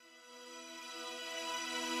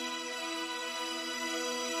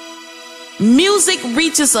Music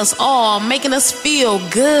reaches us all, making us feel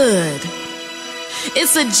good.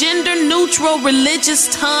 It's a gender-neutral religious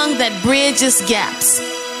tongue that bridges gaps,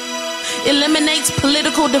 eliminates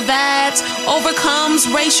political divides, overcomes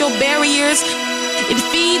racial barriers. It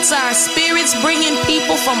feeds our spirits, bringing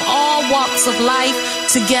people from all walks of life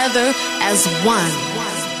together as one.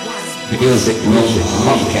 Music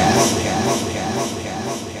Podcast.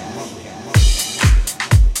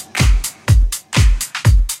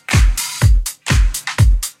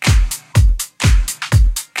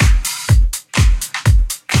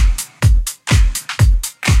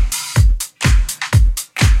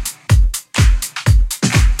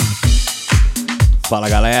 Fala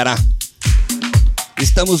galera,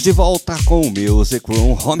 estamos de volta com o Music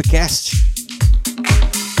Room Homecast,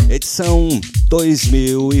 edição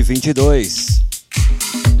 2022,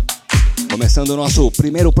 começando o nosso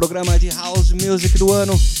primeiro programa de House Music do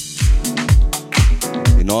ano,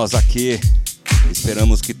 e nós aqui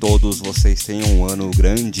esperamos que todos vocês tenham um ano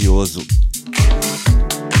grandioso.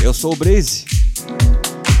 Eu sou o Breeze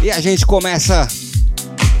e a gente começa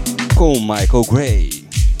com Michael Gray.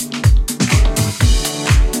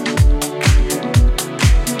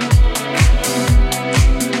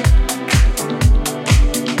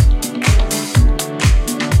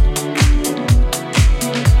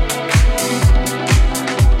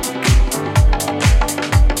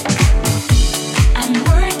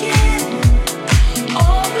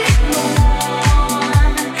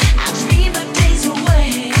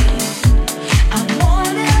 I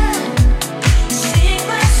wanna sing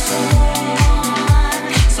my song.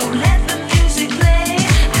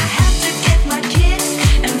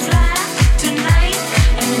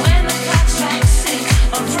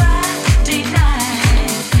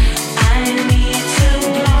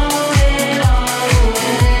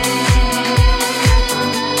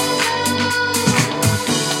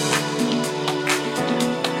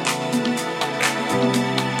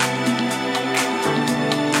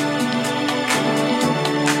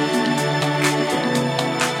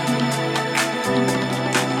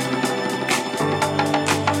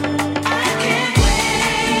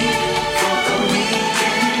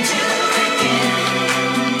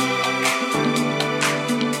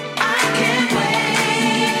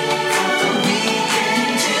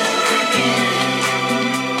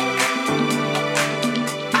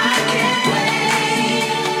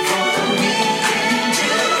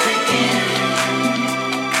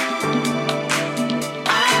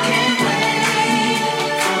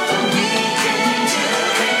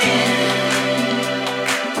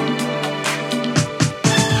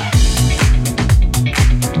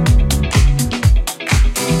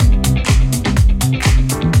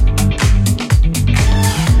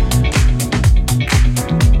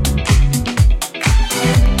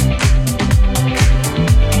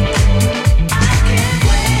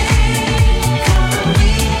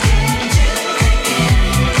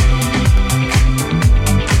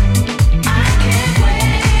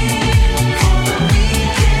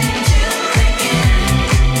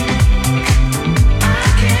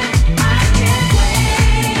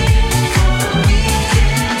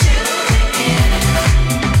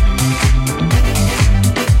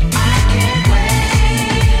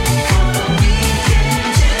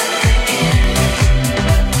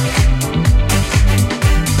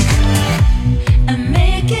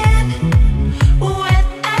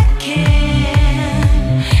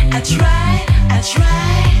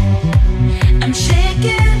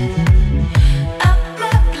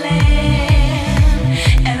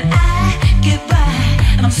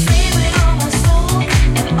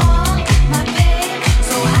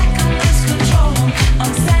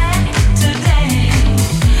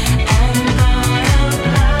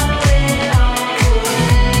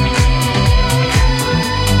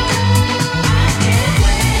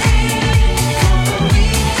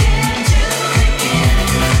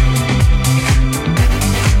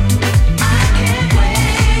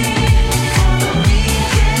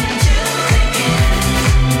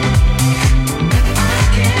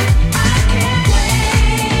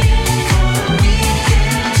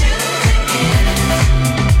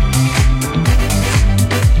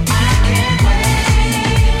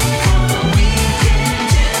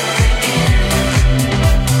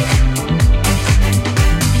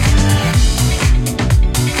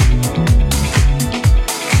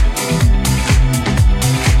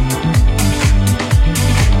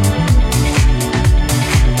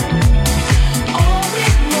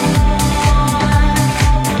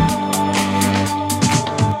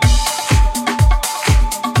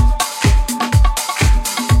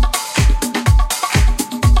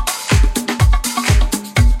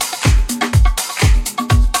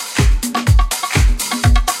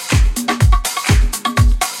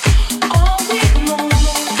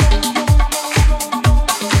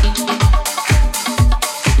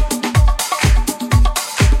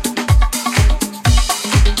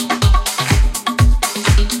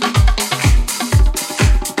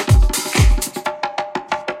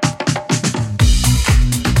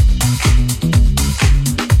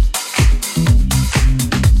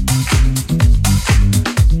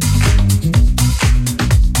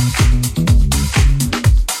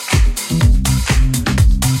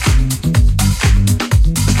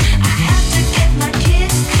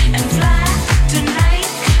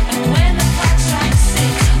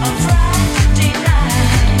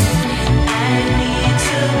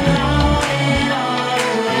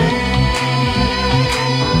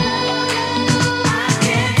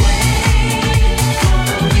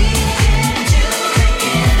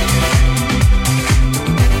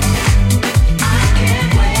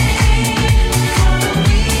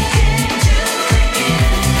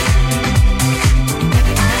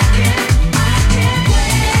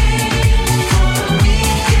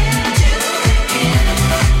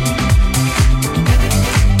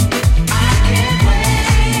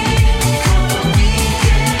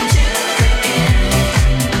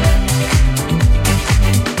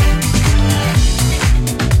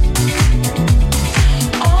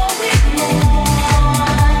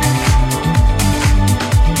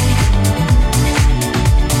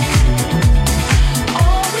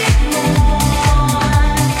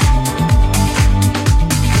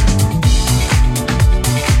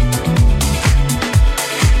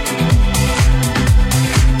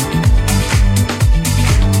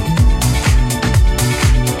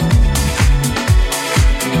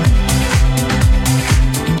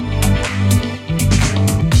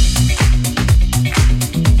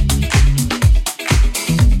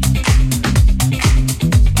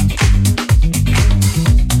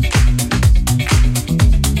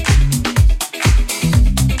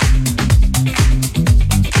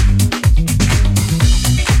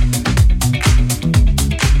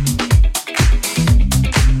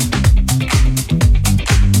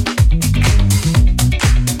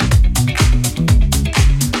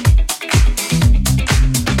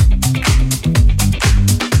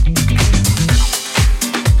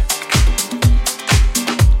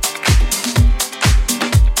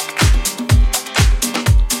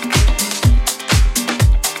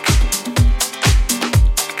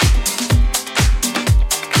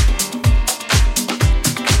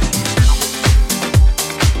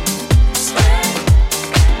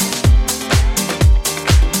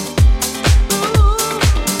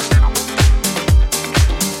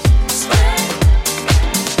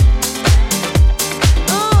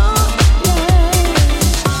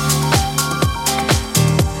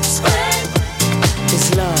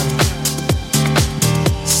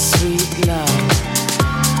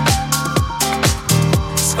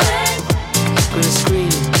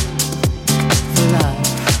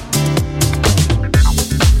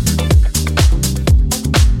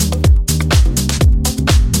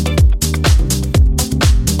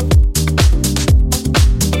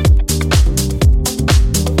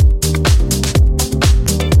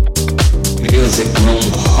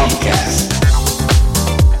 Mobcast.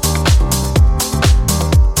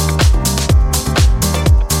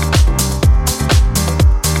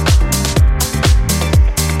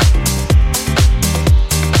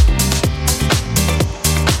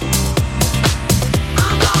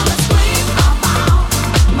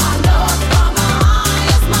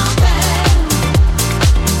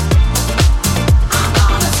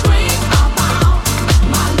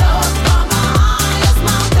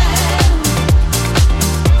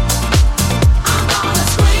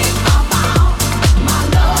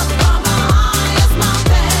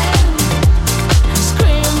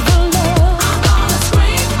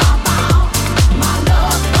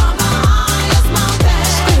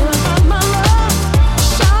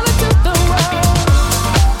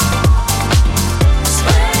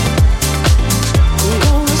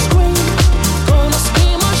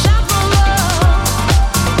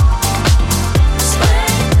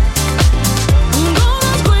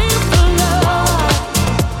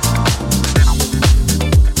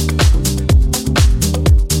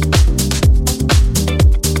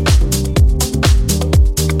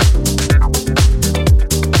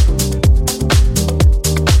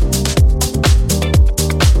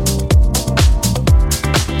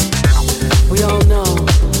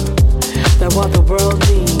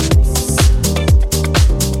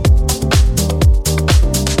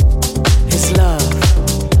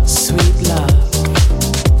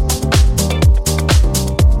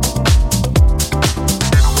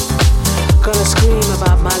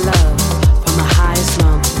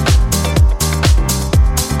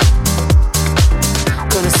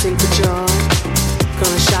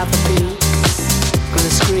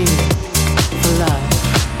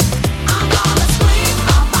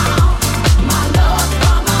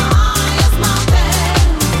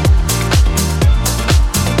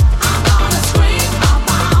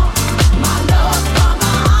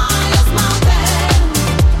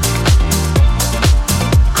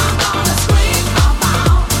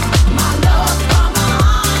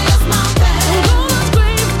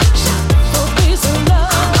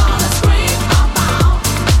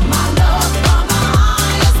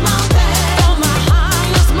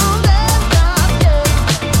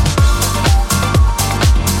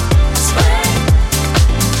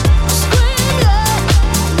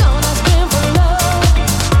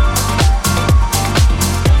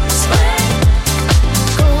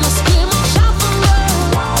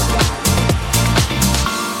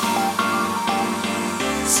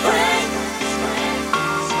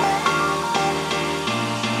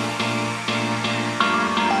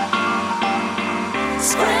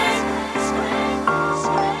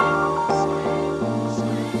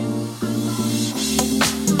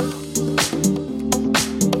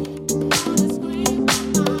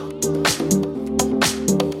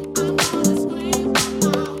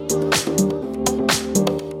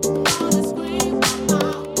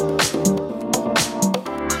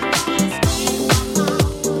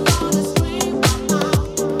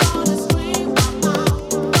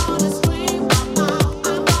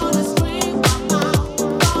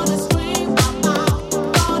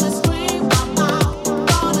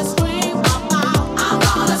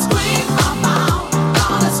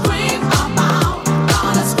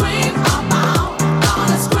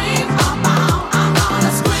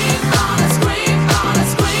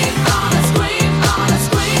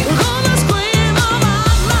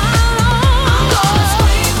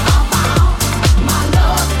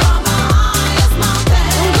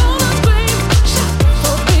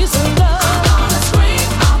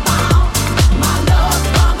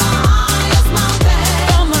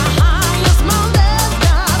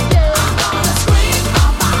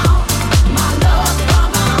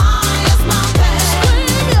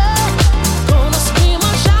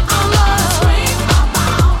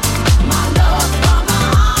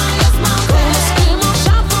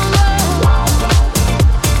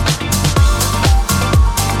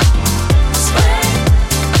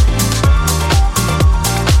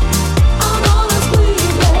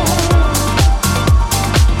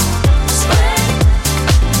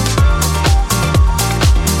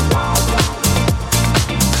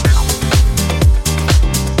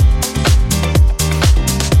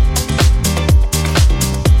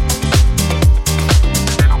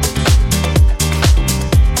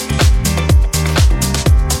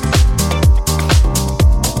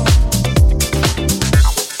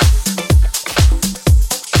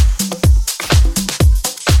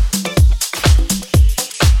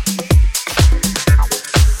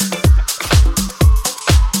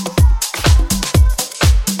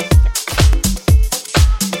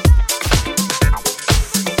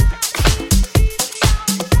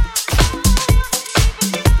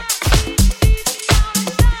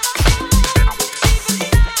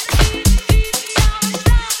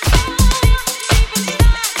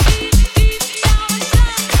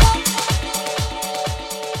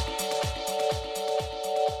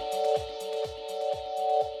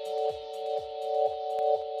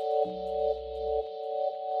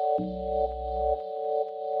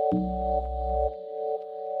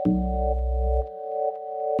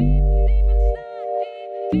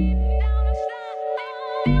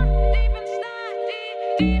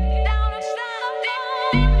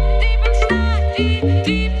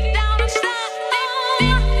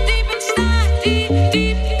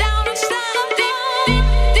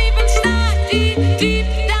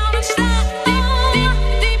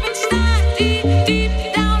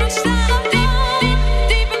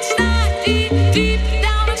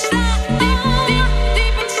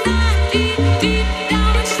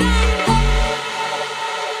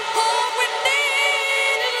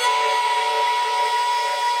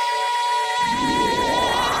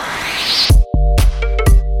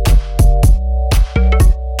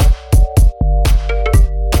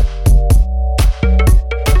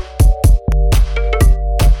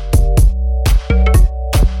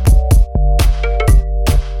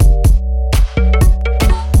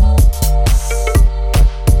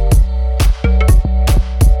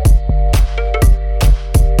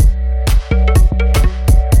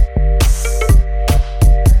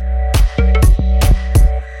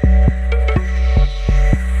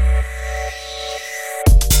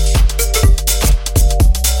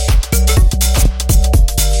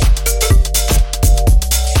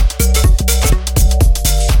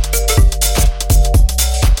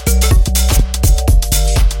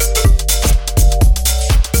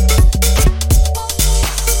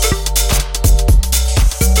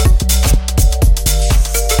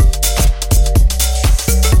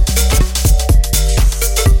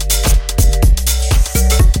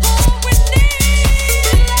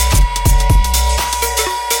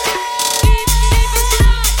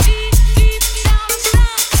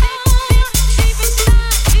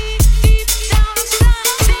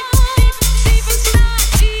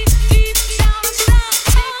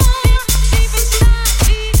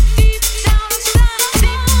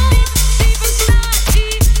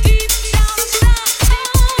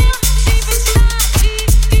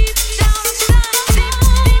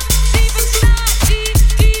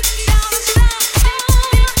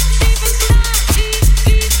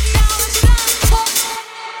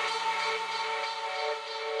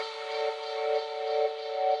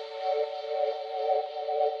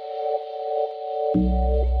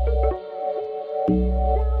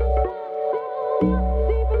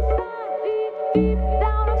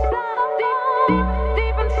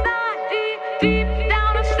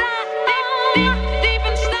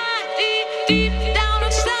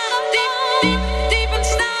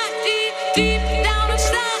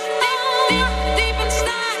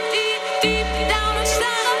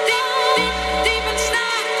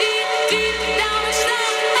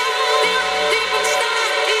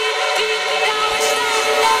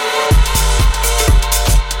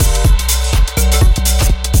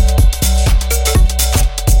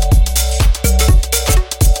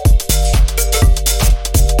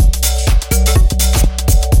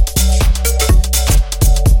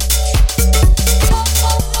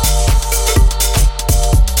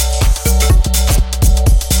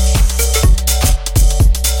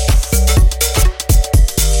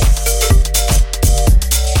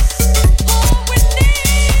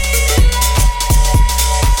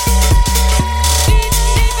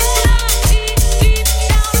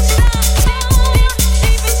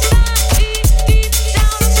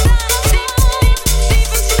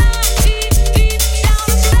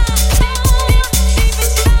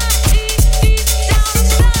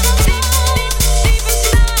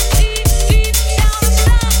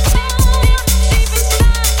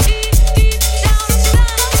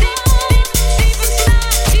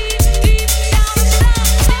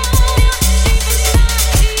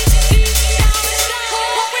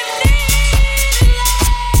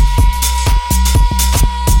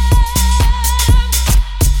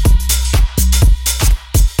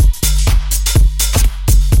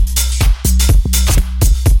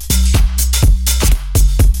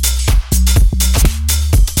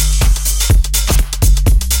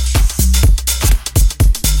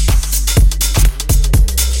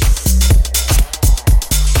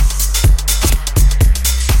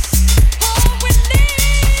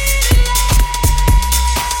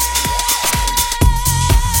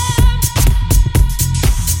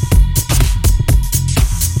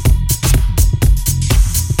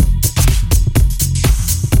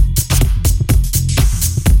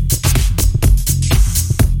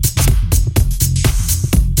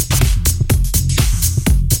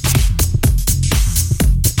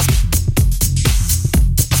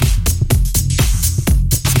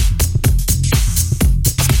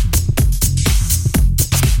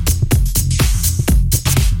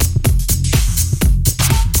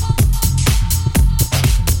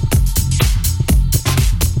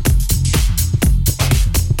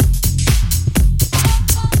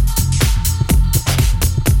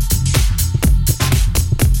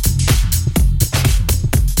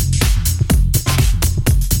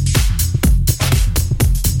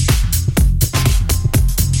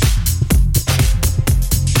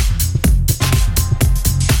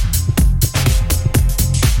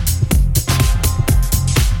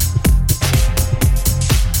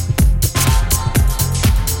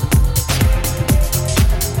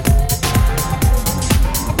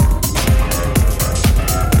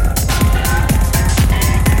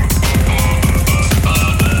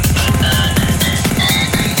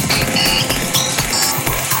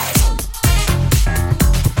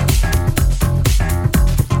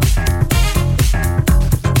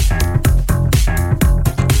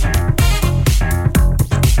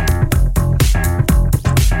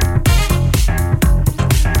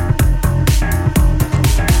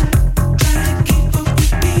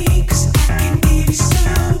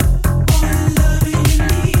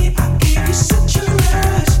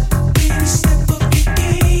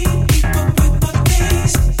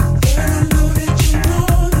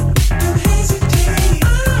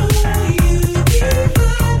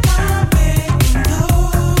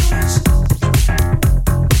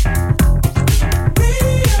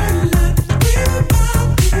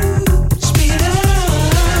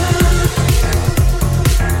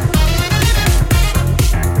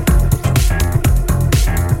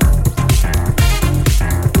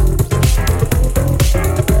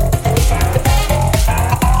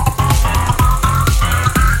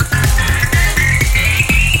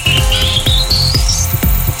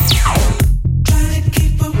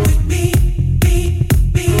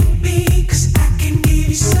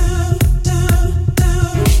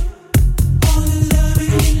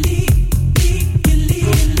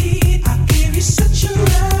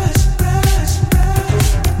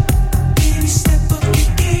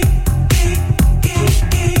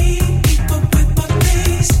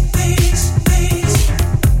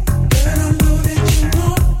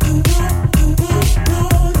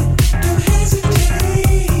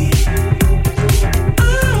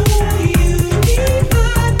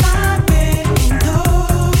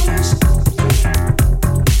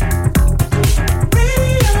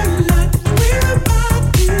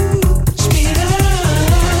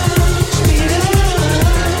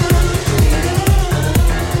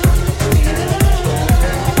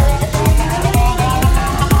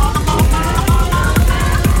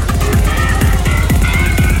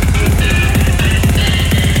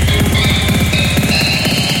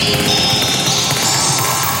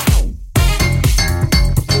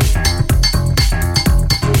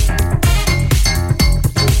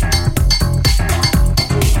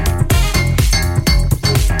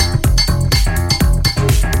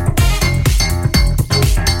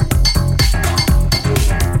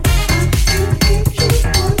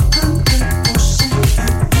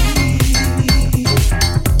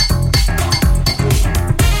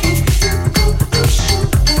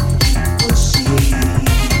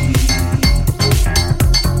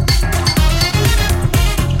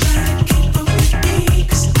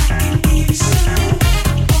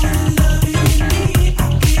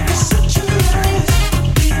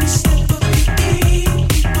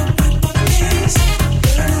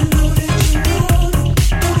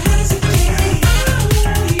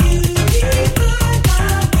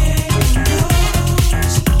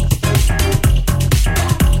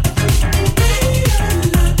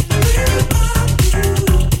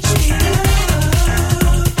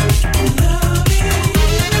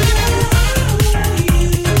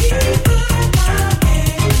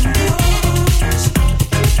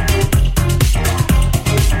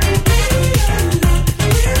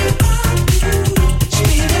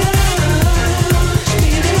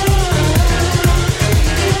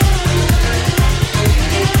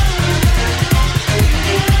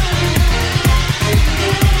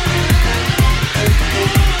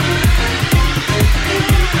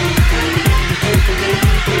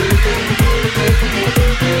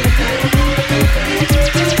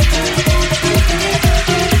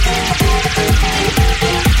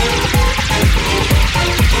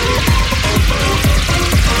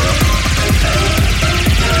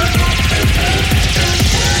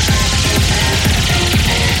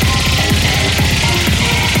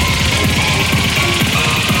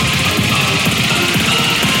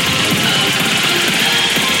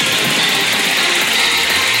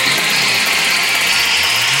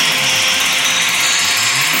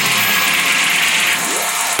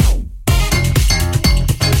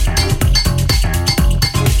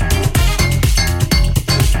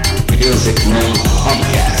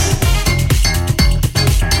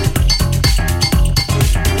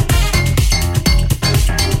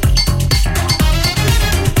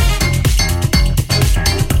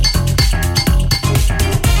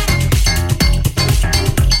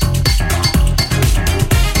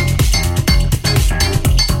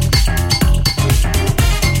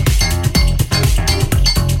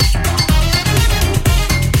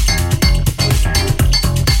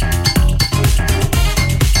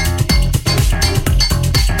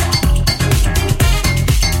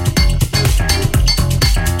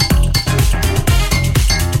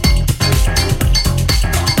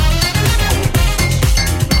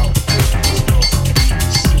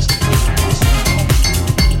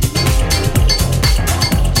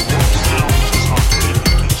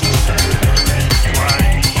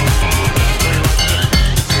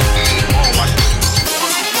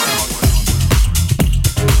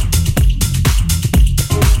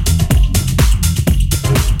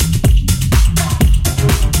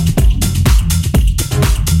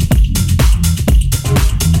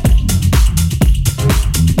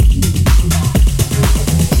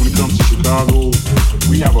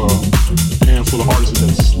 have a handful of artists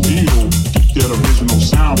that still keep that original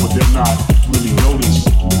sound, but they're not really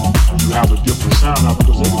noticed. You have a different sound now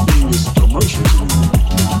because everything is commercial.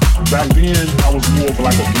 Back then, I was more of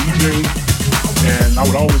like a DJ, and I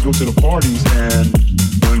would always go to the parties, and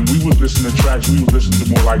when we was listening to tracks, we was listening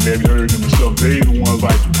to more like Larry Heard and stuff. They the ones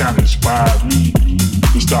like kind of inspired me.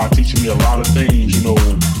 They started teaching me a lot of things, you know,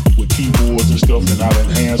 with keyboards and stuff, and how to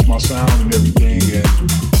enhance my sound and everything.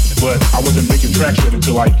 But I wasn't making tracks yet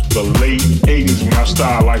until like the late 80s when I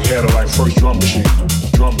started like had a like first drum machine.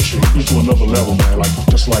 It's to another level, man, like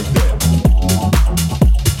just like that.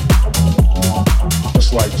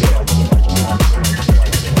 Just like that.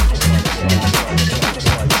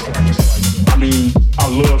 I mean, I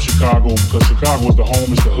love Chicago because Chicago is the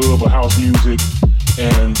home, it's the hub of house music,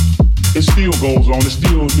 and it still goes on. It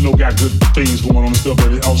still, you know, got good things going on and stuff,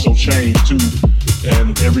 but it also changed too.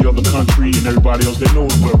 And every other country and everybody else, they know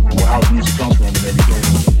where house music comes from and everything.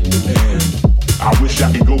 And I wish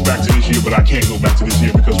I could go back to this year, but I can't go back to this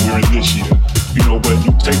year because we're in this year. You know, but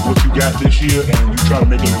you take what you got this year and you try to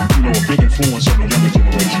make it, you know, a big influence on the younger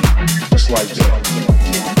generation. Just like that.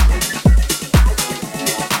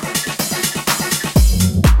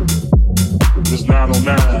 This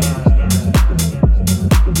 909.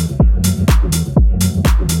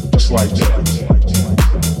 Just like that.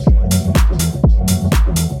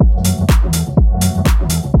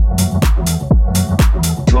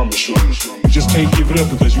 Drum machine. You just can't give it up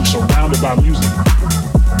because you're surrounded by music.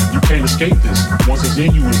 You can't escape this. Once it's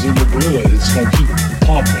in you, it's in your blood. It's gonna keep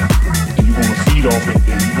pumping, and you're gonna feed off it,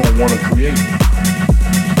 and you're gonna want to create.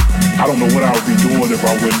 I don't know what I would be doing if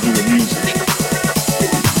I wasn't doing music.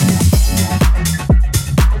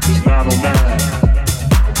 It's 909.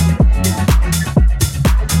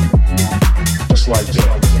 Just like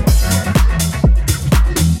that.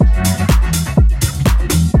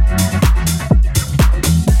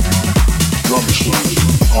 Drum machine.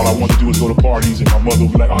 All I want to do is go to parties, and my mother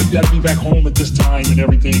would be like, "Oh, you gotta be back home at this time and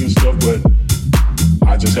everything and stuff." But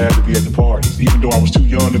I just had to be at the parties, even though I was too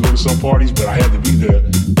young to go to some parties. But I had to be there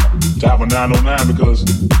to have a 909 because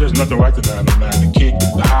there's nothing like the 909. The kick,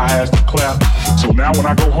 the hi-hats, the clap. So now when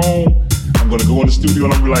I go home, I'm gonna go in the studio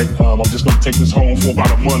and I'm gonna be like, I'm just gonna take this home for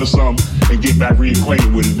about a month or something and get back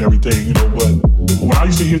reacquainted with it and everything, you know. But when I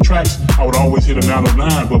used to hear tracks, I would always hit a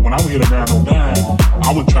 909. But when I would hit a 909,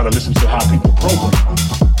 I would try to listen to how people program.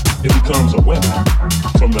 It becomes a weapon.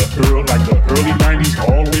 From the early 90s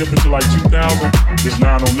all the way up until like 2000, it's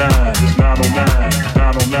 909, it's 909,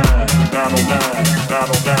 909, 909,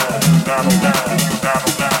 909, 909,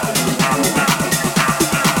 909, 909.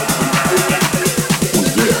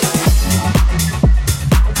 Was there?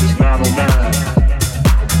 It's 909.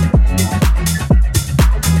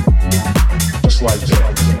 Just like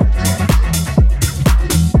that.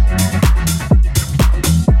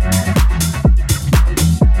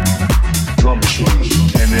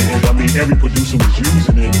 And I mean, every producer was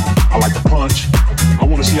using it. I like the punch. I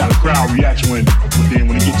want to see how the crowd reacts when it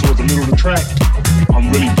gets towards the middle of the track, I'm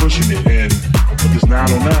really pushing it. And with this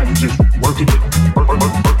 909, you just working it. Working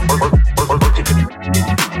it.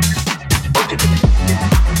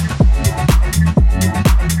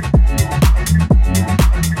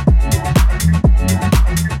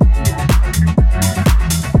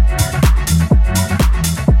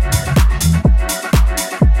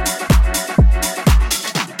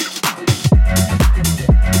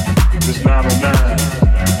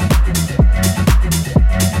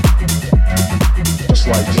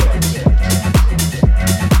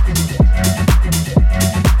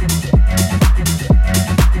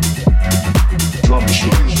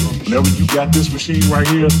 Got this machine right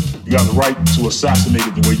here, you got the right to assassinate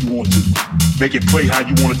it the way you want to. Make it play how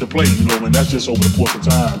you want it to play, you know, and that's just over the course of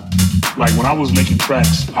time. Like when I was making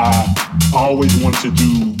tracks, I always wanted to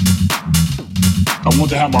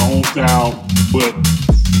have my own style, but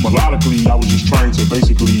melodically I was just trying to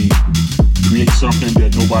basically create something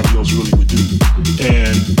that nobody else really would do.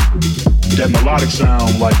 And that melodic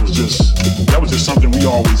sound that was just something we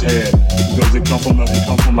always had because it come from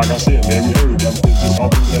like I said, Larry Heard.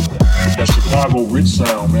 That Chicago rich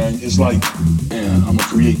sound, man. It's like, man, I'm gonna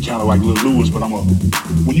create kind of like Lil Lewis, but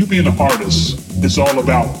when you being an artist, it's all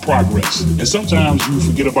about progress. And sometimes you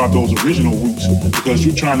forget about those original roots because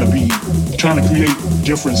you're trying to create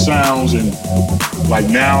different sounds. And like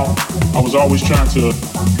now, I was always trying to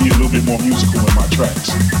be a little bit more musical in my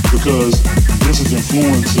tracks because this is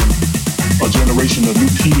influencing a generation of new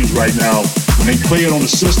kids right now. When they play it on the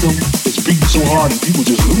system, it's beating so hard and people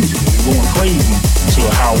just losing it and going crazy to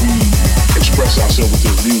how we express ourselves with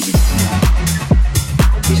this music.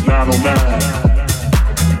 This 909.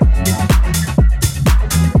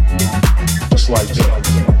 Just like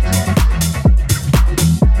that.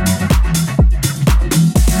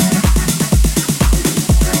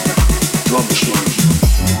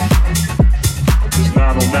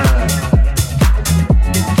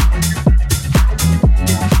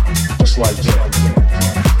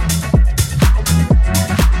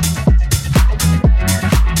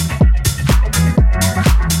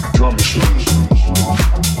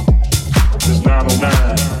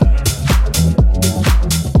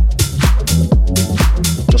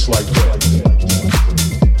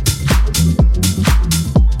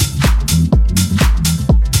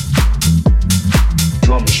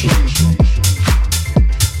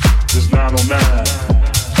 9.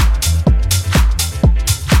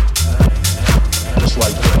 Just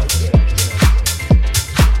like that.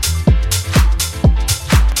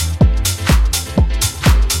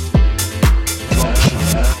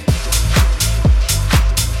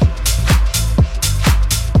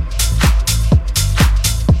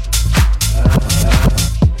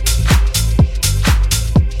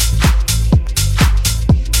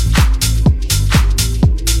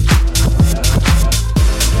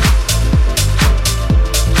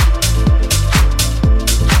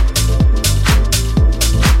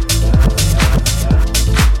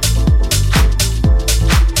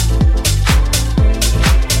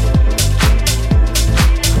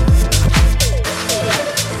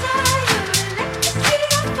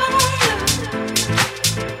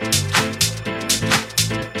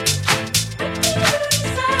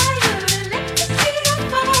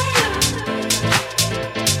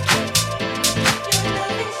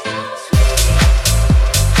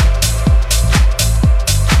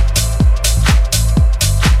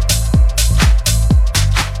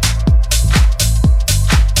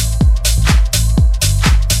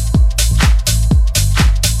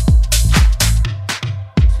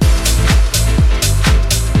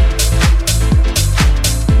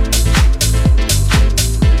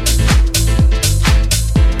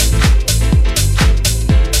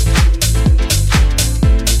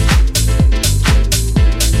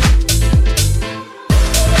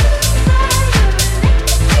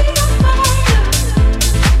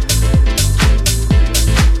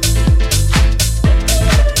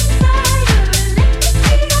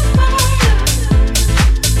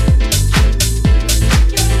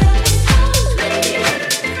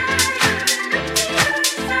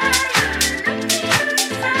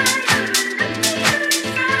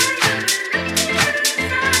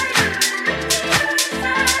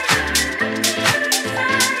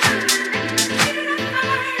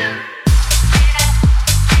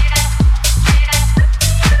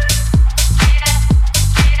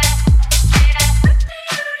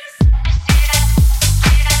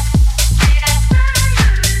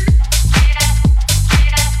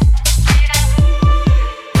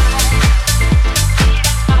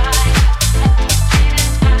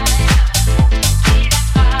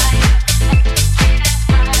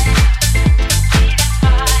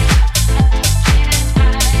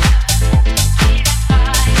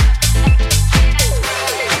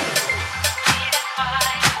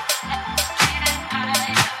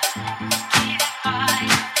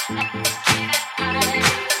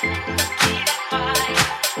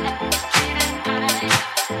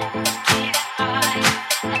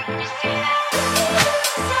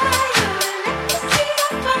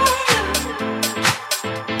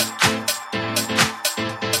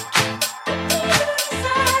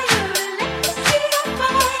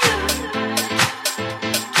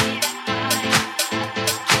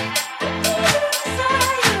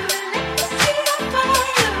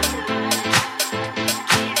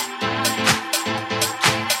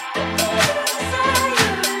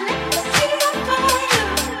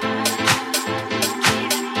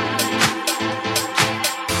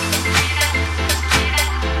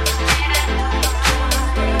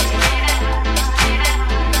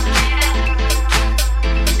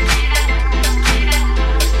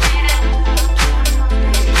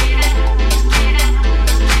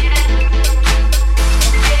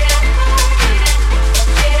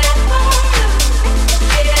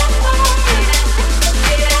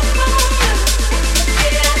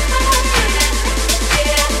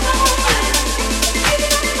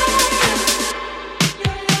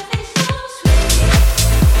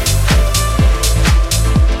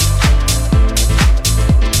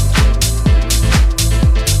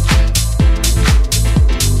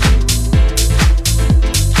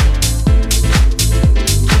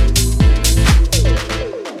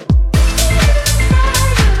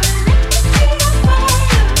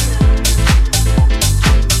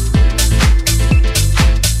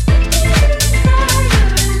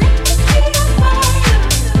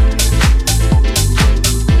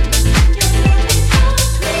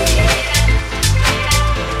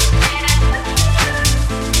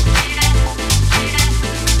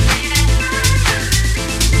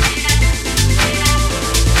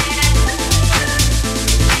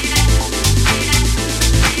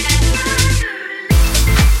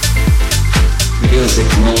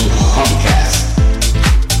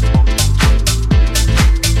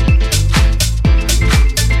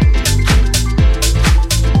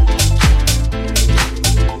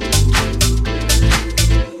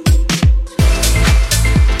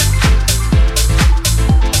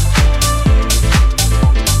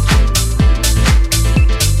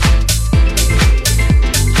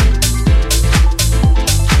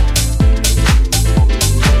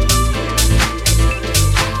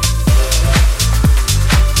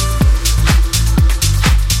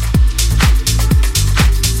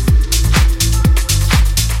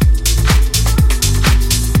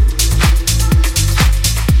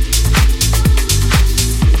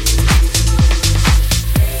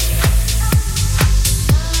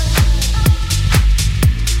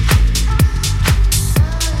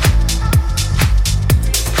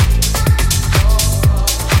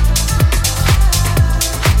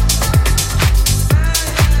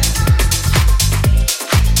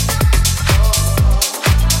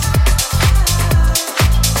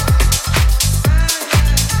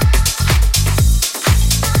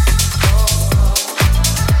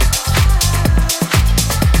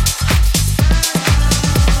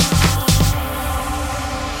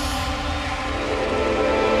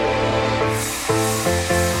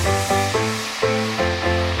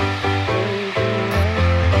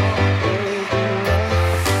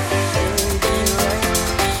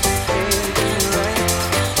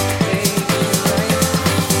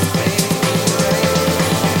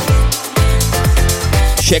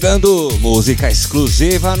 Chegando, música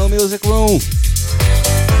exclusiva no Music Room.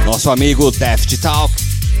 Nosso amigo Daft Talk,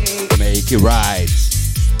 Make It Right.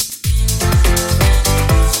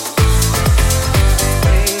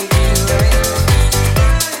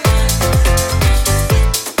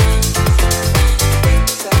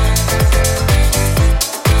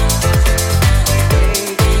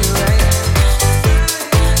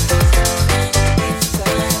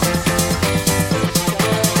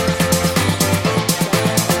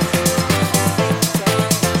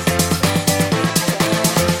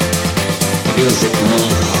 Music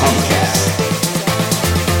Room Homecast.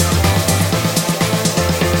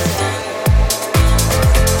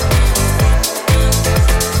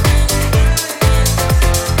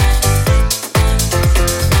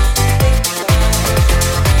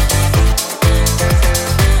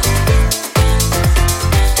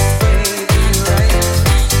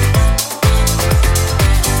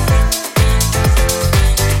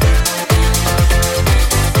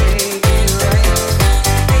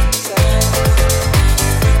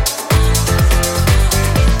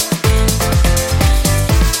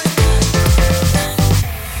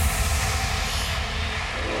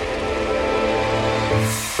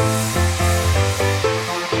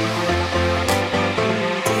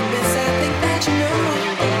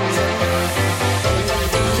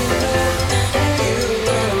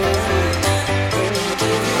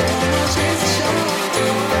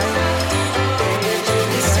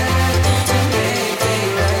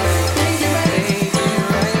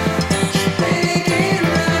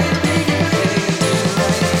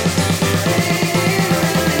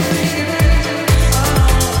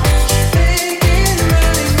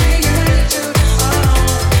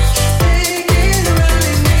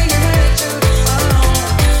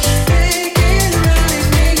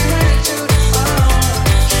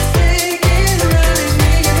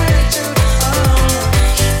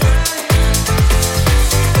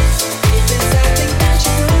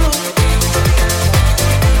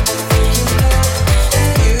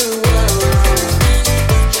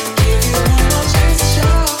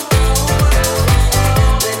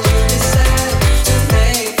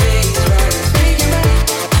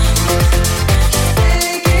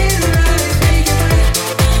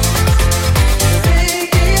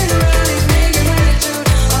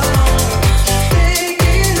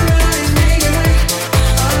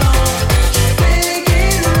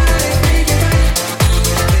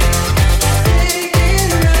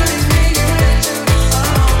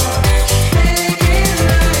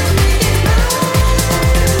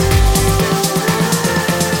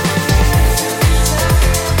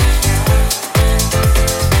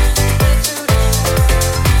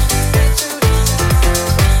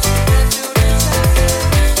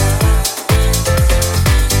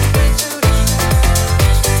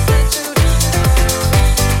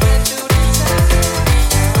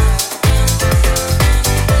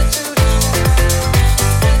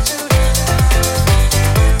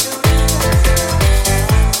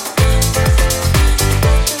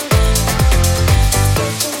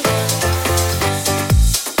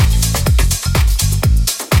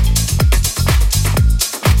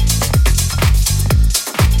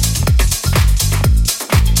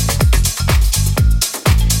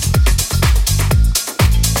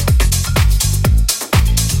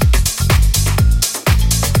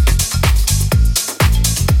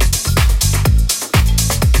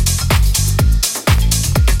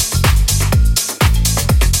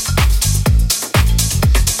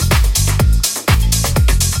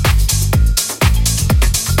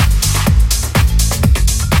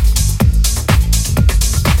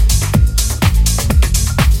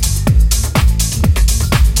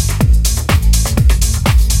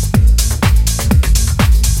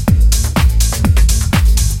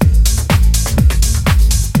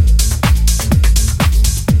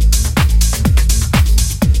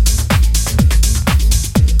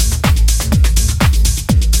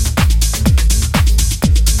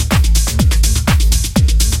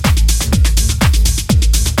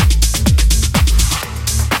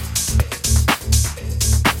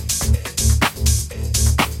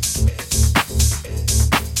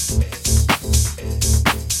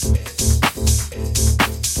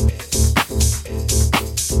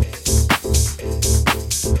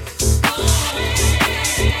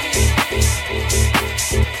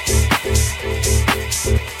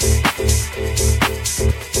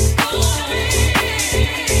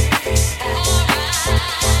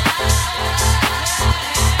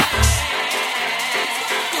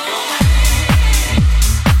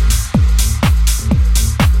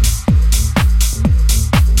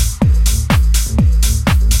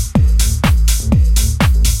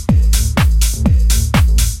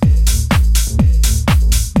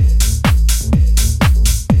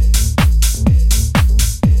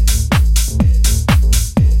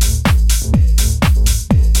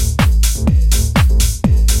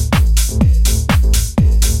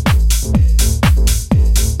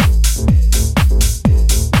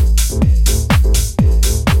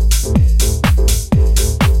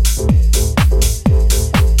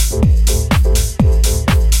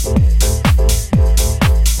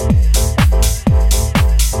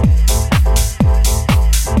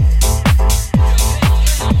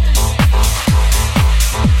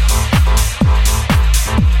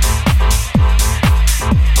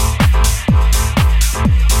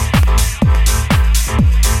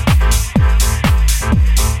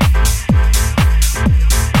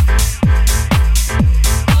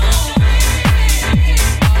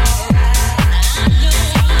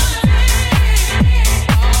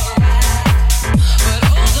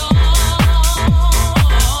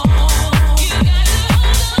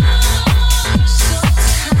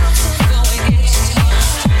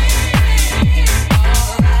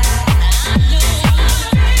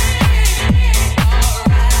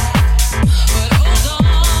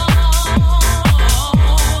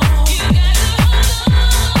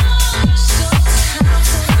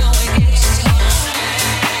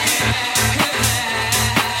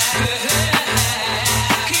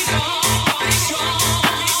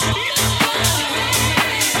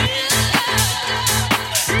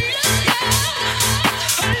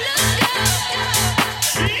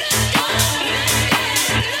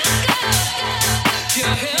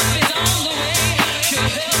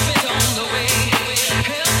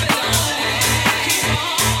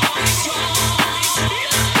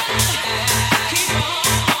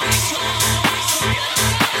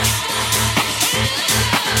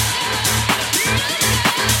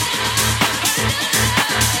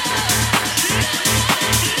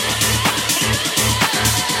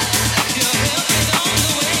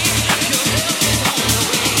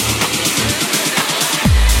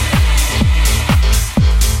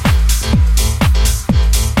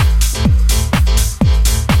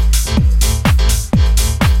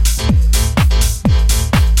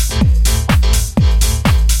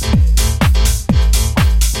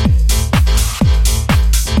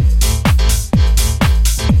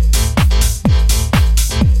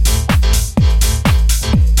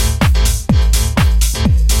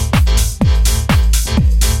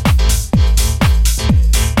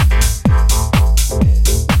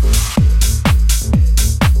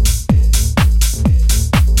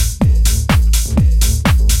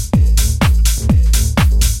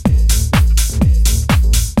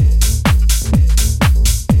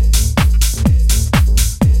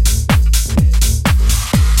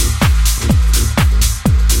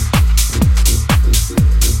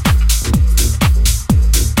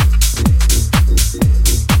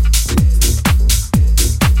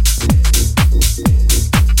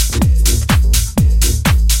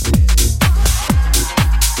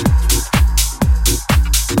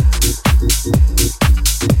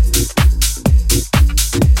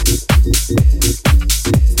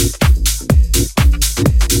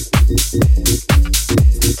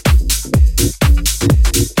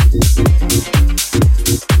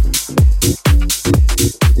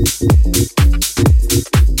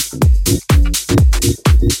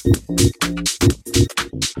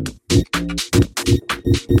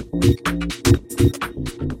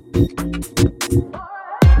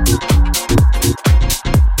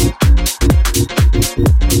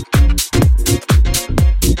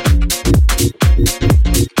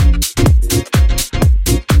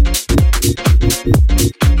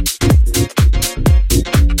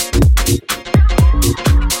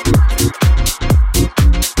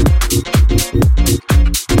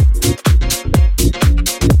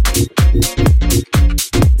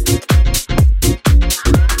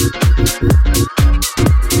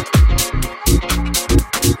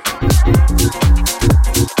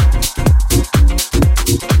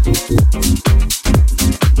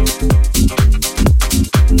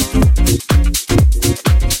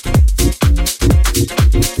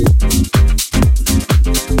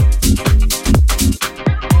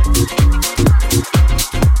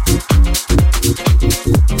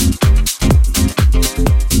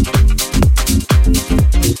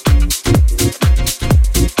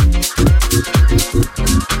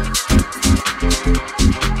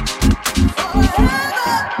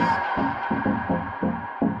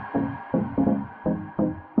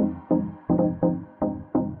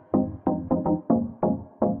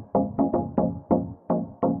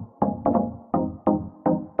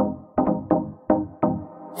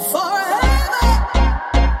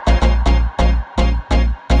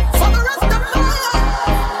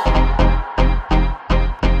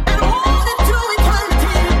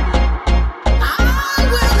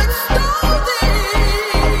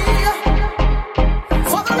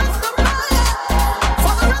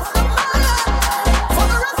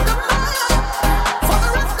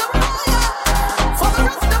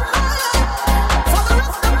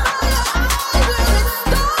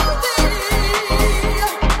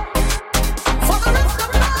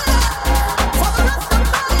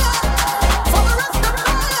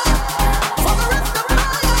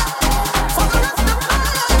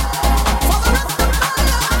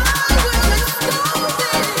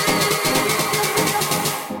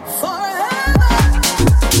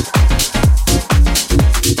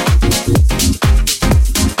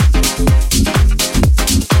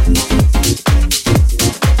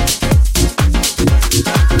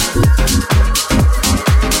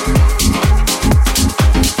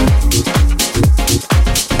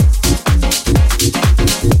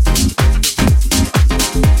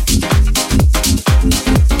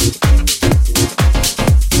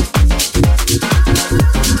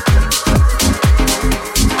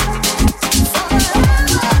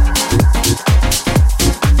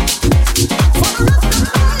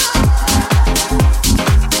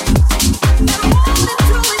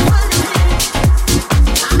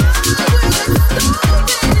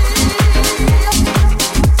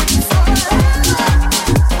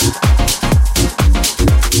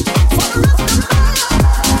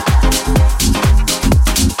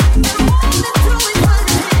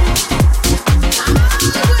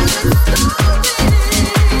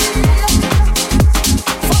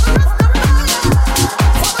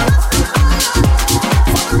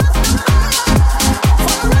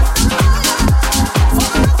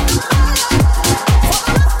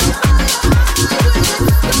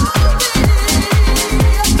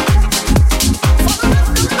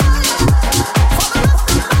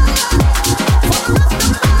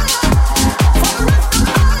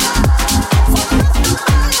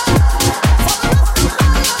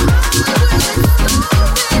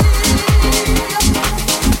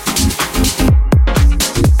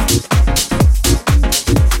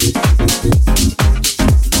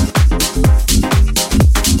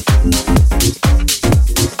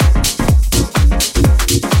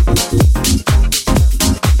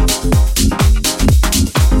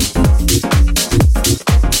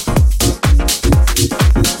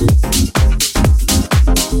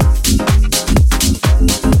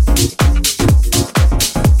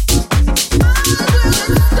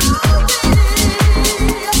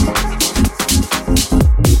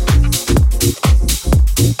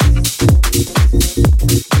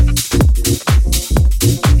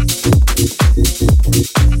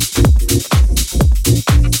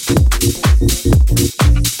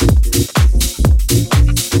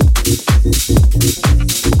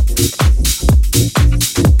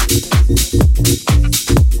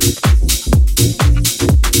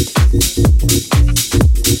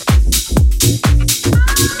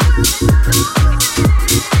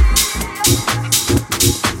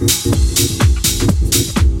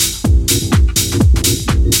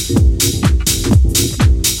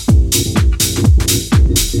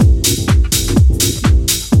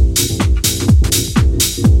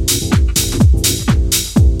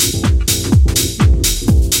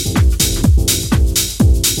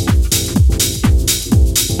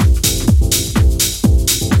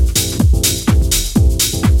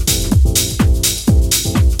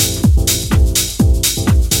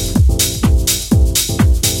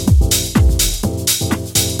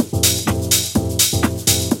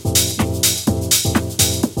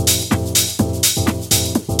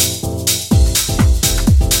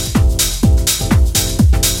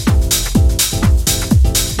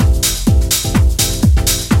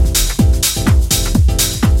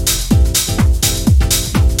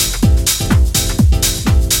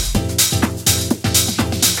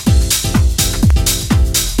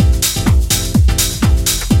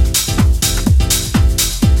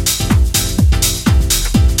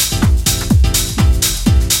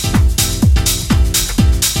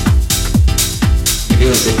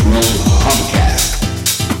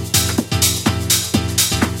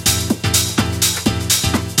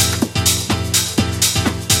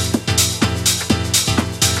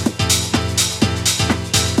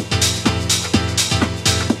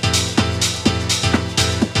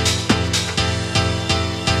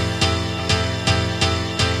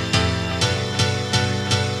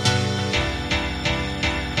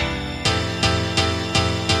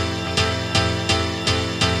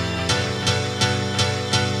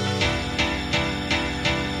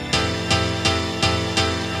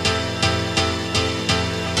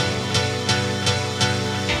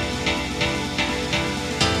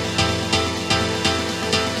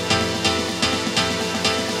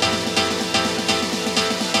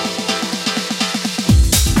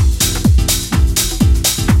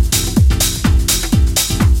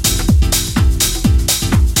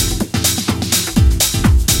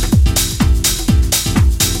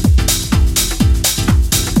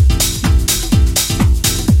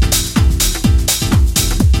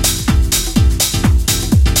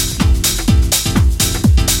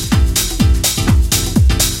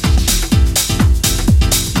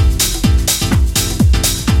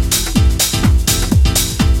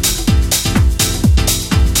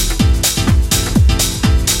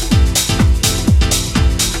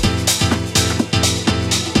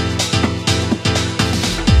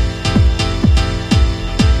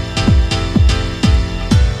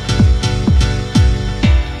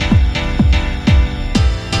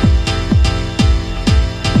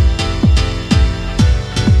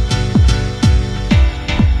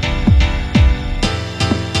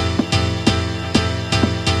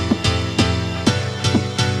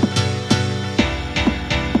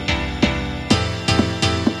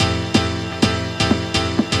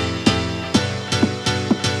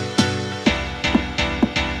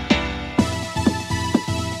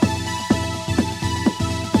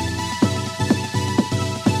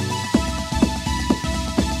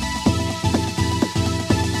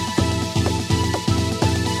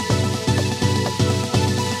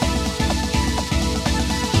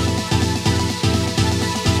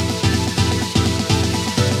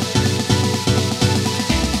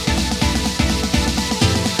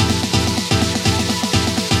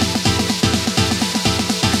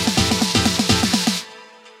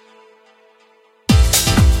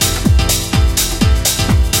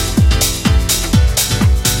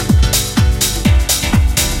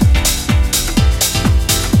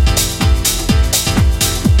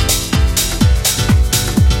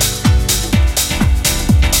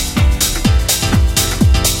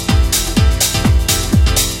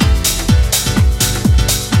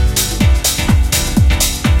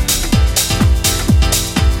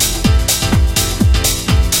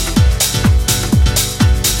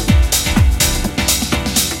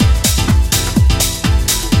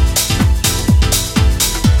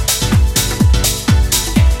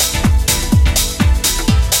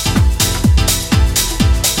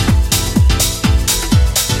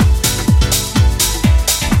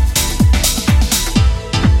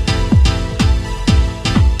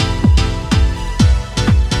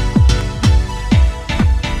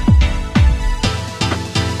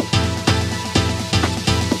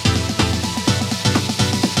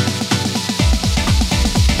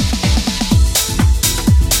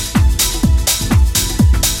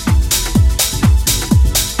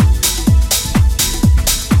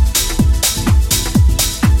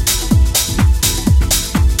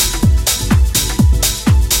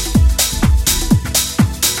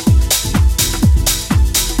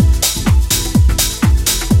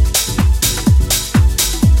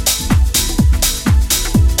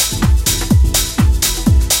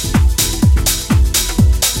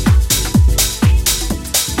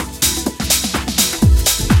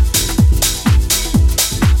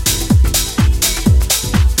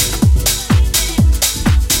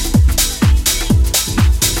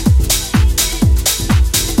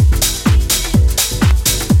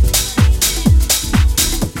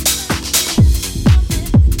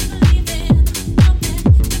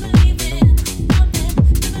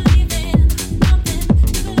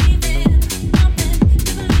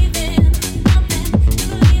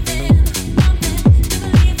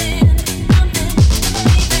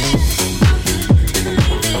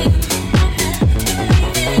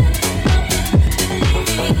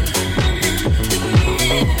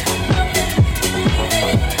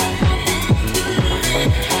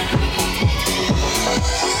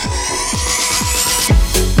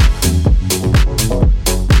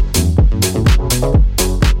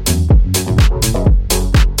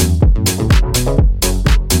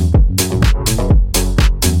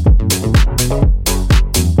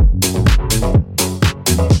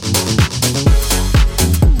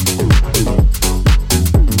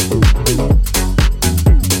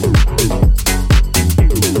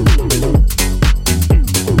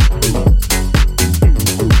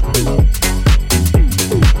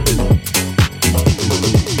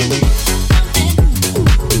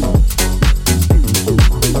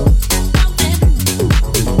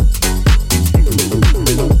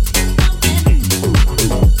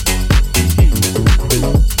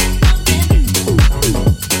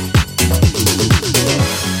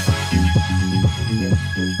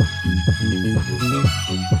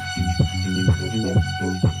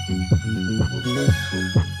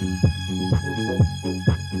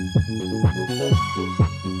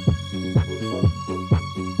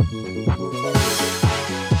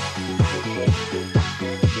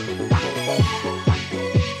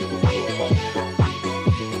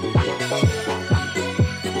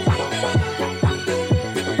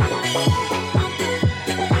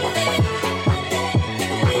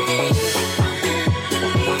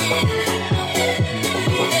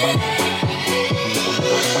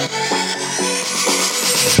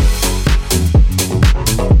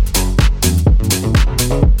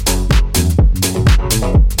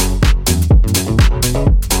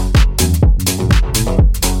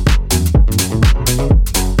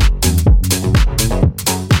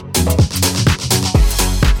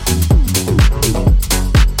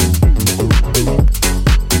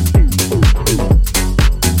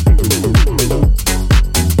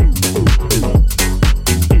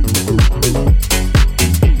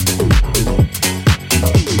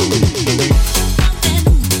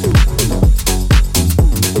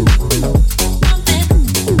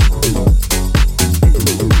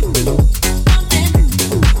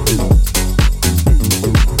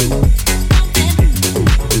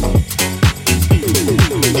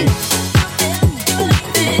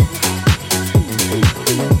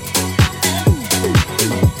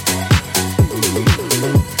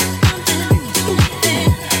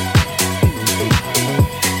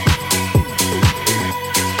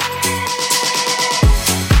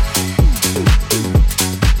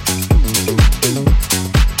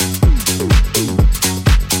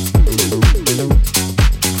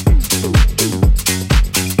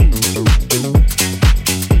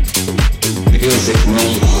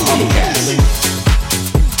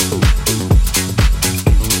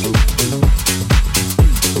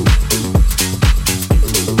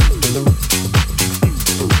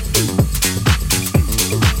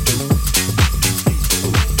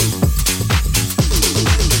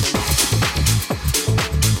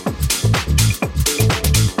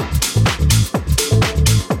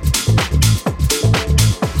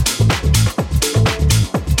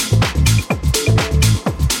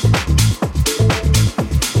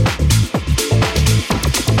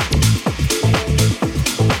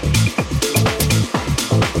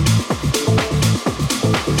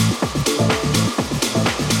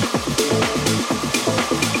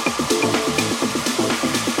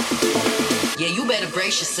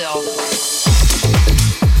 brace yourself.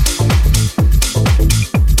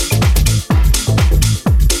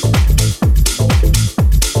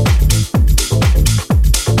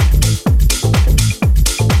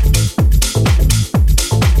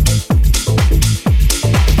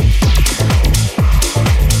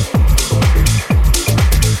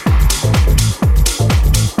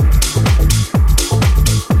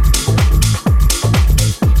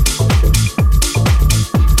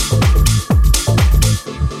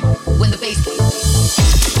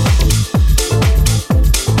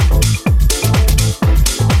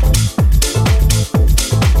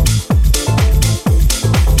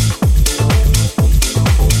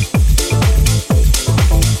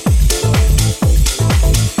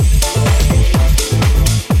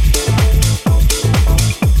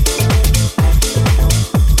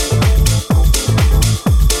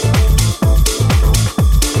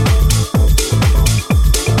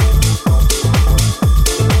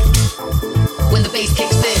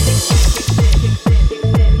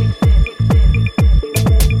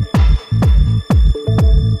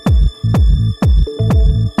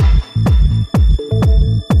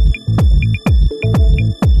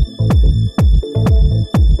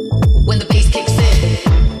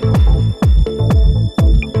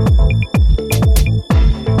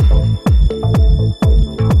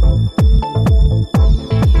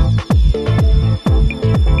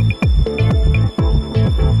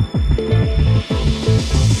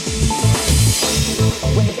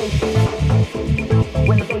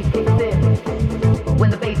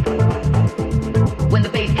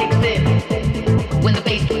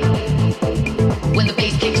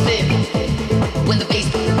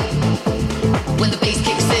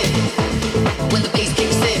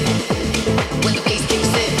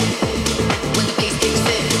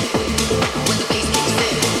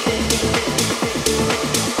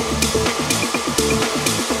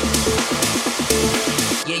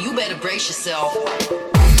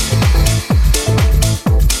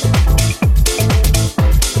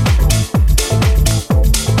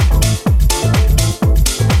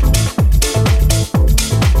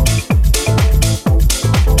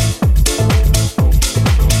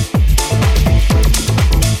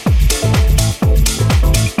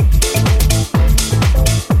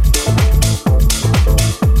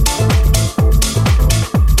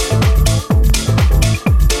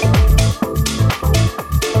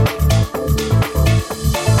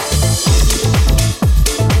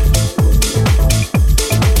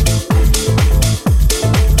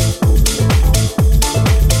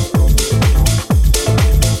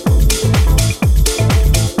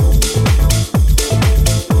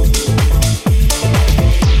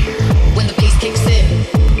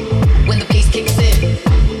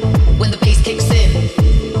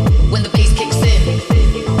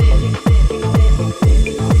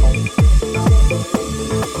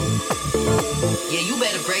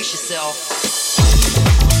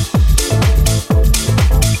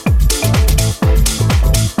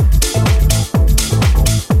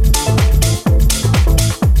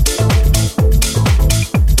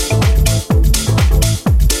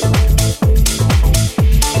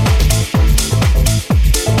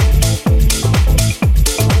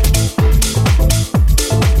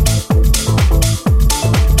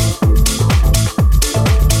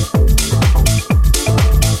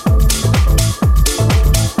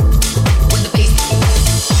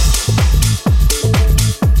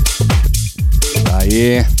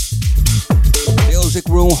 Music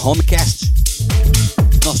Room Homecast,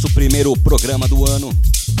 nosso primeiro programa do ano,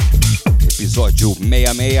 episódio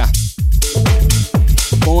 66,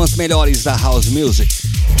 com as melhores da House Music.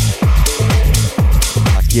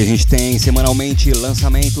 Aqui a gente tem semanalmente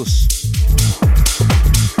lançamentos,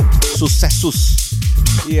 sucessos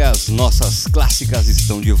e as nossas clássicas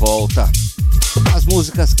estão de volta. As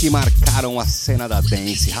músicas que marcaram a cena da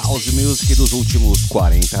dance house music dos últimos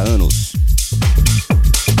 40 anos.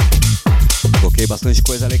 Toquei bastante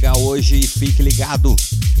coisa legal hoje e fique ligado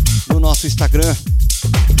no nosso Instagram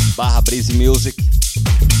 /BreezyMusic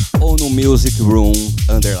ou no Music Room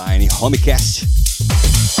 _Homecast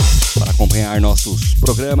para acompanhar nossos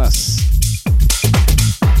programas,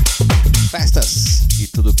 festas e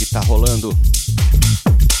tudo que tá rolando.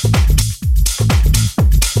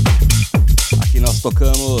 Aqui nós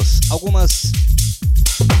tocamos algumas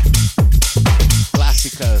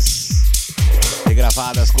clássicas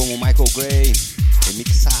regravadas como Michael Gray,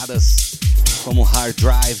 remixadas como Hard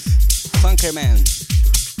Drive, Funkerman.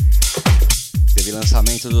 Teve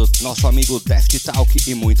lançamento do nosso amigo Daft Talk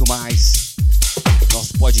e muito mais.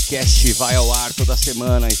 Nosso podcast vai ao ar toda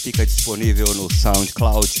semana e fica disponível no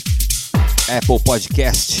SoundCloud, Apple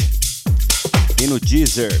Podcast, e no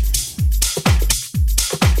Deezer.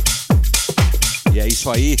 E é isso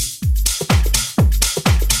aí.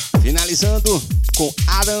 Finalizando com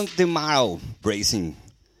Adam DeMarle, Bracing.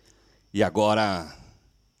 E agora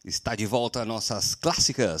está de volta nossas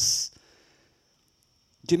clássicas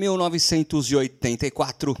de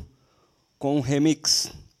 1984 com um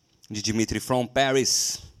remix de Dimitri from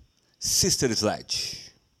Paris, Sister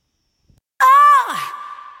Sledge. Oh,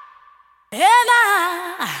 yeah, yeah.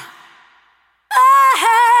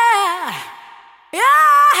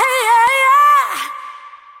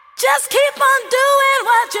 Just keep on doing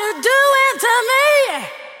what you're doing to me.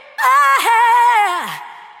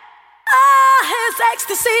 It's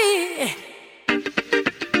ecstasy.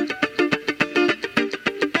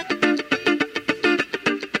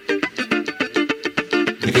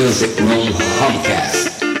 Music Room Homecast.